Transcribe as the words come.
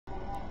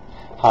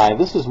Hi,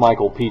 this is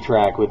Michael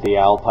Petrak with the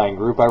Alpine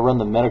Group. I run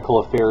the Medical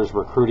Affairs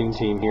recruiting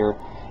team here,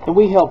 and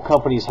we help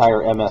companies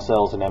hire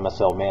MSLs and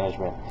MSL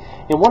management.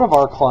 And one of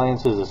our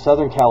clients is a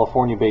Southern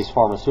California-based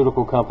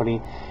pharmaceutical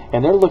company,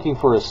 and they're looking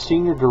for a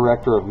Senior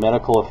Director of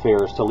Medical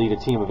Affairs to lead a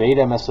team of 8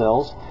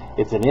 MSLs.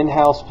 It's an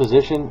in-house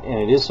position, and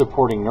it is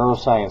supporting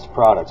neuroscience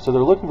products. So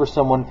they're looking for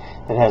someone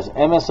that has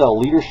MSL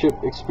leadership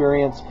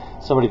experience,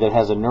 somebody that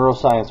has a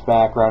neuroscience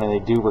background, and they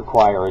do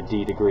require a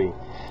D degree.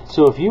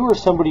 So if you or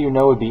somebody you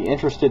know would be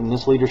interested in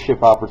this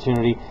leadership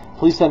opportunity,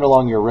 please send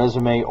along your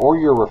resume or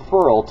your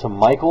referral to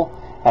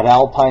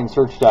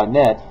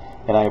michael@alpinesearch.net,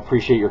 and I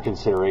appreciate your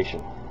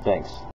consideration. Thanks.